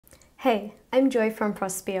Hey, I'm Joy from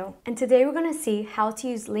Prospeo, and today we're going to see how to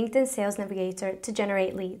use LinkedIn Sales Navigator to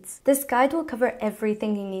generate leads. This guide will cover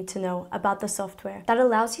everything you need to know about the software that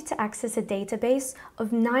allows you to access a database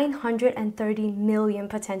of 930 million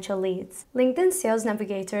potential leads. LinkedIn Sales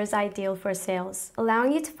Navigator is ideal for sales,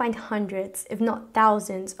 allowing you to find hundreds, if not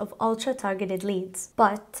thousands, of ultra-targeted leads.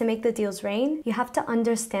 But to make the deals rain, you have to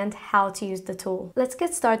understand how to use the tool. Let's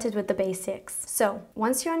get started with the basics. So,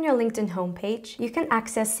 once you're on your LinkedIn homepage, you can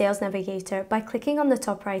access Sales Navigator by clicking on the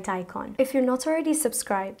top right icon. If you're not already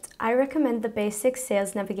subscribed, I recommend the basic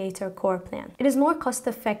Sales Navigator core plan. It is more cost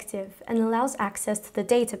effective and allows access to the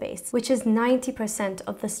database, which is 90%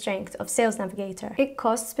 of the strength of Sales Navigator. It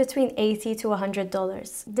costs between $80 to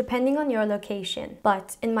 $100, depending on your location,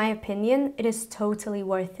 but in my opinion, it is totally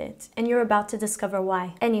worth it, and you're about to discover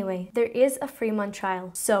why. Anyway, there is a free month trial,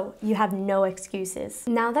 so you have no excuses.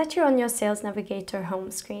 Now that you're on your Sales Navigator home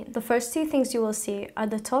screen, the first two things you will see are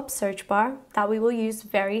the top search bar that we will use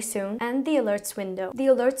very soon and the alerts window. The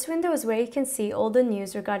alerts window is where you can see all the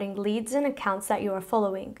news regarding leads and accounts that you are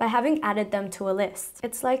following by having added them to a list.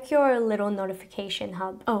 It's like your little notification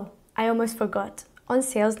hub. Oh, I almost forgot. On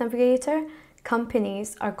Sales Navigator,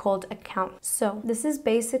 companies are called accounts. So this is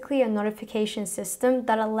basically a notification system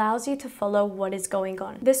that allows you to follow what is going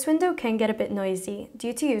on. This window can get a bit noisy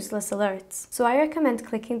due to useless alerts. So I recommend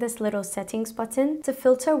clicking this little settings button to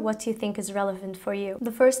filter what you think is relevant for you.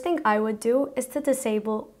 The first thing I would do is to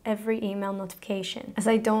disable every email notification, as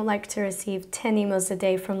I don't like to receive 10 emails a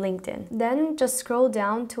day from LinkedIn. Then just scroll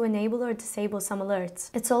down to enable or disable some alerts.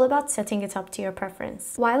 It's all about setting it up to your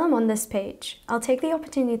preference. While I'm on this page, I'll take the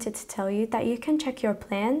opportunity to tell you that you can check your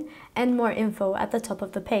plan and more info at the top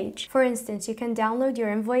of the page. For instance, you can download your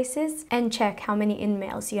invoices and check how many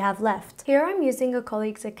InMails you have left. Here I'm using a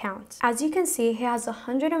colleague's account. As you can see, he has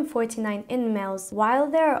 149 InMails, while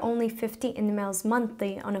there are only 50 InMails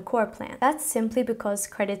monthly on a core plan. That's simply because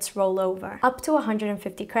credits roll over, up to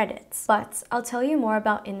 150 credits. But I'll tell you more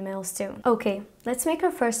about InMails soon. Okay, let's make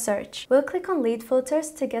our first search. We'll click on lead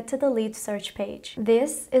filters to get to the lead search page.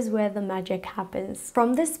 This is where the magic happens.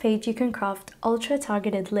 From this page, you can craft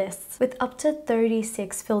ultra-targeted lists with up to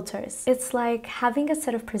 36 filters. It's like having a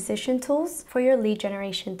set of precision tools for your lead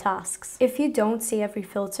generation tasks. If you don't see every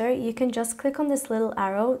filter, you can just click on this little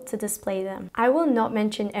arrow to display them. I will not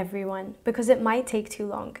mention everyone because it might take too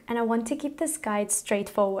long, and I want to keep this guide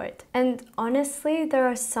straightforward. And honestly, there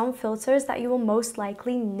are some filters that you will most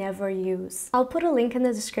likely never use. I'll put a link in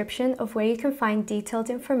the description of where you can find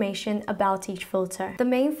detailed information about each filter. The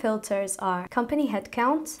main filters are company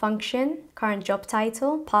headcount, function, current job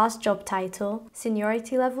title, past job title,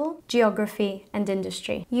 seniority level, geography, and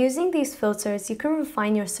industry. Using these filters, you can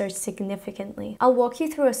refine your search significantly. I'll walk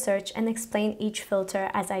you through a search and explain each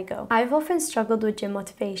filter as I go. I've often struggled with gym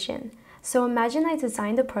motivation. So imagine I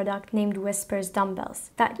designed a product named Whispers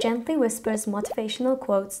Dumbbells that gently whispers motivational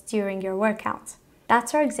quotes during your workout.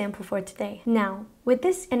 That's our example for today. Now, with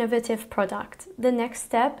this innovative product, the next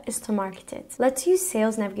step is to market it. Let's use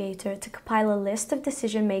Sales Navigator to compile a list of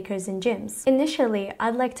decision makers in gyms. Initially,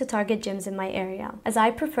 I'd like to target gyms in my area, as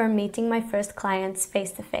I prefer meeting my first clients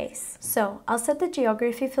face-to-face. So, I'll set the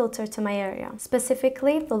geography filter to my area,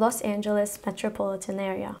 specifically the Los Angeles metropolitan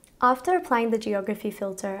area. After applying the geography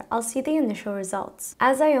filter, I'll see the initial results.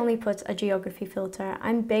 As I only put a geography filter,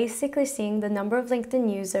 I'm basically seeing the number of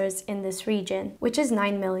LinkedIn users in this region, which is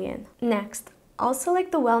 9 million. Next, I'll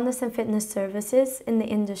select the wellness and fitness services in the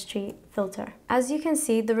industry filter. As you can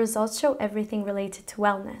see, the results show everything related to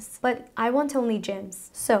wellness, but I want only gyms.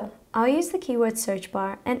 So, I'll use the keyword search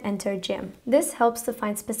bar and enter gym. This helps to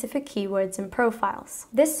find specific keywords in profiles.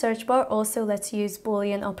 This search bar also lets you use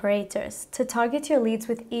Boolean operators to target your leads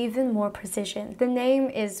with even more precision. The name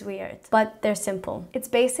is weird, but they're simple. It's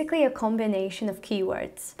basically a combination of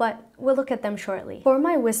keywords, but we'll look at them shortly. For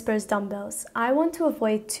my Whispers Dumbbells, I want to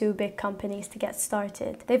avoid too big companies to get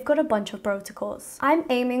started. They've got a bunch of protocols. I'm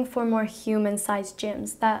aiming for more human-sized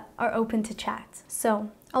gyms that are open to chat. So,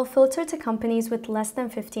 I'll filter to companies with less than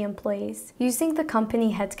 50 employees using the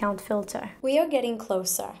company headcount filter. We are getting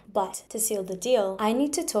closer, but to seal the deal, I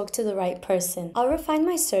need to talk to the right person. I'll refine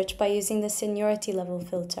my search by using the seniority level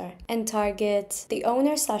filter and target the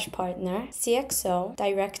owner/partner, CXO,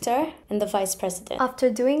 director, and the vice president. After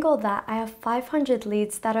doing all that, I have 500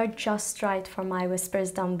 leads that are just right for my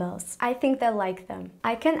Whispers Dumbbells. I think they'll like them.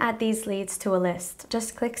 I can add these leads to a list.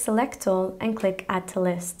 Just click select all and click add to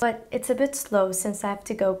list. But it's a bit slow since I have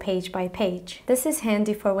to go page by page. This is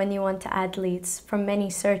handy for when you want to add leads from many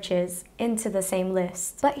searches into the same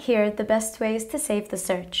list. But here, the best way is to save the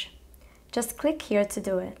search. Just click here to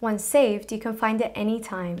do it. Once saved, you can find it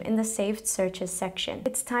anytime in the Saved Searches section.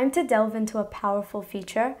 It's time to delve into a powerful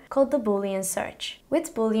feature called the Boolean search.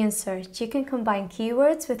 With Boolean search, you can combine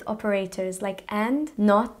keywords with operators like and,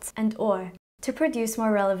 not, and or to produce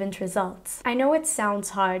more relevant results. I know it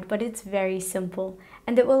sounds hard, but it's very simple,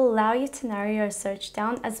 and it will allow you to narrow your search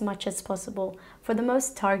down as much as possible for the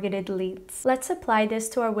most targeted leads. Let's apply this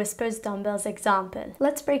to our Whispers Dumbbells example.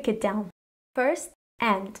 Let's break it down. First,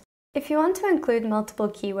 and. If you want to include multiple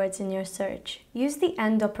keywords in your search, use the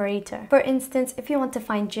AND operator. For instance, if you want to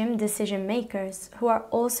find gym decision makers who are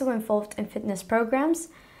also involved in fitness programs,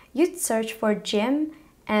 you'd search for gym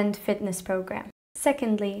and fitness program.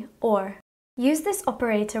 Secondly, or. Use this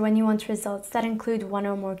operator when you want results that include one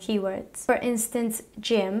or more keywords. For instance,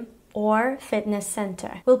 gym or fitness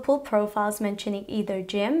center will pull profiles mentioning either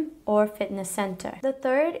gym or fitness center. The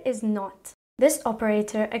third is not. This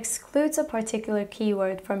operator excludes a particular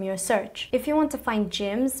keyword from your search. If you want to find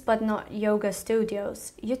gyms but not yoga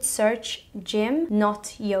studios, you'd search gym,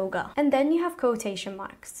 not yoga. And then you have quotation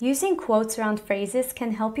marks. Using quotes around phrases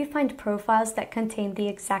can help you find profiles that contain the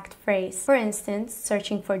exact phrase. For instance,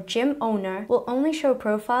 searching for gym owner will only show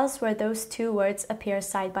profiles where those two words appear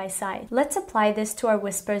side by side. Let's apply this to our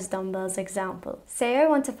Whispers Dumbbells example. Say I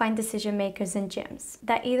want to find decision makers in gyms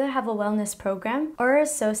that either have a wellness program or are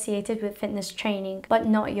associated with fitness training, but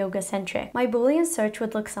not yoga centric. My Boolean search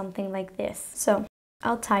would look something like this. So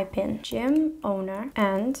I'll type in gym owner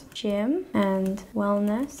and gym and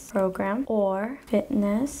wellness program or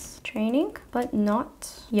fitness training, but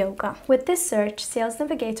not yoga. With this search, Sales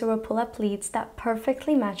Navigator will pull up leads that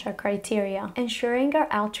perfectly match our criteria, ensuring our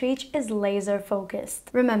outreach is laser focused.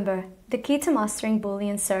 Remember, the key to mastering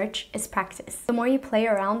Boolean search is practice. The more you play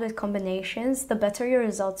around with combinations, the better your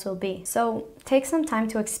results will be. So take some time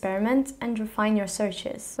to experiment and refine your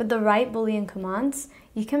searches. With the right Boolean commands,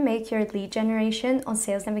 you can make your lead generation on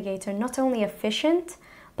Sales Navigator not only efficient,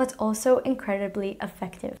 but also incredibly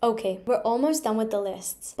effective. Okay, we're almost done with the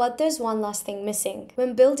lists, but there's one last thing missing.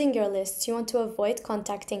 When building your lists, you want to avoid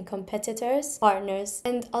contacting competitors, partners,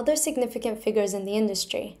 and other significant figures in the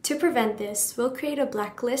industry. To prevent this, we'll create a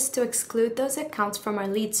blacklist to exclude those accounts from our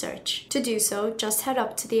lead search. To do so, just head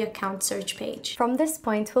up to the account search page. From this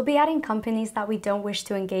point, we'll be adding companies that we don't wish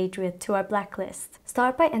to engage with to our blacklist.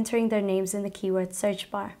 Start by entering their names in the keyword search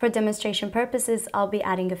bar. For demonstration purposes, I'll be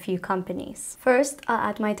adding a few companies. First, I'll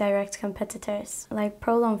add my direct competitors. Like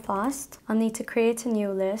Prolon Fast, I'll need to create a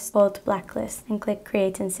new list called Blacklist and click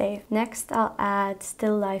Create and Save. Next, I'll add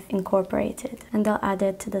Still Life Incorporated and I'll add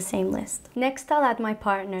it to the same list. Next, I'll add my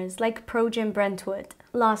partners like Pro Gym Brentwood.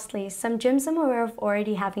 Lastly, some gyms I'm aware of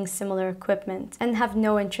already having similar equipment and have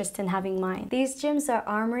no interest in having mine. These gyms are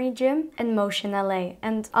Armory Gym and Motion LA,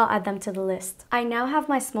 and I'll add them to the list. I now have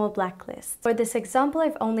my small blacklist. For this example,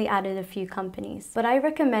 I've only added a few companies, but I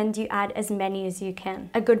recommend you add as many as you can.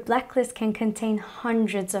 A good blacklist can contain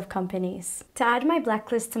hundreds of companies. To add my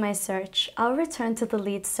blacklist to my search, I'll return to the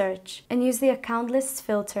lead search and use the account lists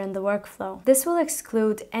filter in the workflow. This will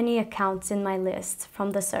exclude any accounts in my list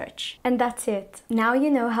from the search. And that's it. Now you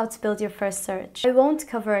know how to build your first search. I won't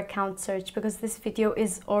cover account search because this video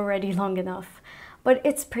is already long enough, but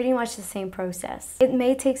it's pretty much the same process. It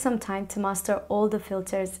may take some time to master all the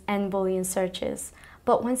filters and Boolean searches,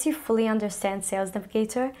 but once you fully understand Sales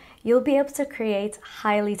Navigator, you'll be able to create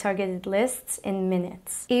highly targeted lists in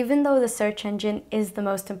minutes. Even though the search engine is the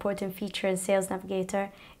most important feature in Sales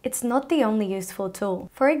Navigator, it's not the only useful tool.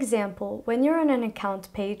 For example, when you're on an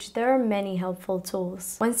account page, there are many helpful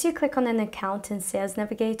tools. Once you click on an account in Sales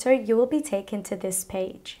Navigator, you will be taken to this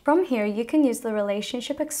page. From here, you can use the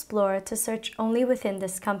Relationship Explorer to search only within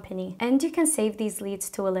this company, and you can save these leads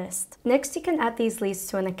to a list. Next, you can add these leads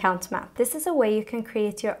to an account map. This is a way you can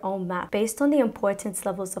create your own map based on the importance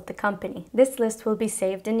levels of the company. This list will be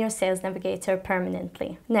saved in your Sales Navigator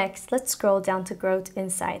permanently. Next, let's scroll down to Growth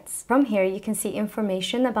Insights. From here, you can see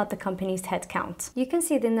information about the company's headcount. You can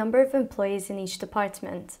see the number of employees in each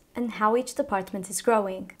department and how each department is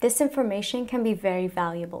growing. This information can be very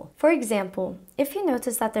valuable. For example, if you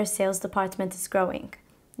notice that their sales department is growing,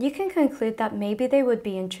 you can conclude that maybe they would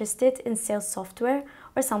be interested in sales software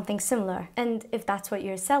or something similar. And if that's what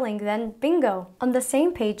you're selling, then bingo! On the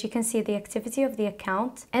same page, you can see the activity of the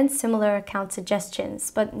account and similar account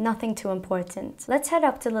suggestions, but nothing too important. Let's head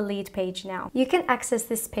up to the lead page now. You can access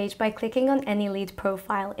this page by clicking on any lead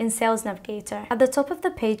profile in Sales Navigator. At the top of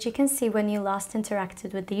the page, you can see when you last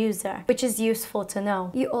interacted with the user, which is useful to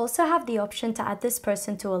know. You also have the option to add this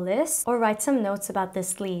person to a list or write some notes about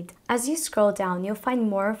this lead. As you scroll down, you'll find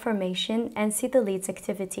more information and see the lead's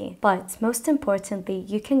activity. But most importantly,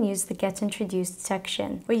 you can use the Get Introduced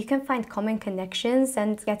section, where you can find common connections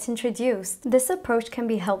and get introduced. This approach can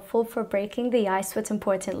be helpful for breaking the ice with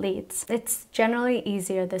important leads. It's generally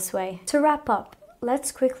easier this way. To wrap up,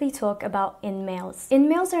 let's quickly talk about InMails.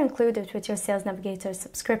 InMails are included with your Sales Navigator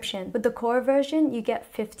subscription. With the core version, you get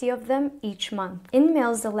 50 of them each month.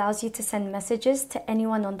 InMails allows you to send messages to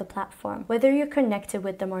anyone on the platform, whether you're connected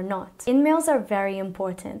with them or not. InMails are very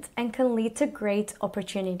important and can lead to great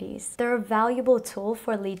opportunities. They're a valuable tool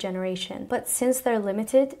for lead generation, but since they're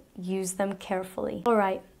limited, use them carefully.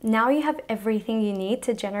 Alright, now you have everything you need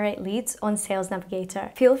to generate leads on Sales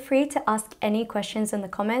Navigator. Feel free to ask any questions in the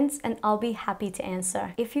comments and I'll be happy to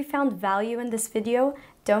answer. If you found value in this video,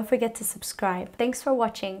 don't forget to subscribe. Thanks for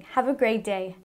watching. Have a great day.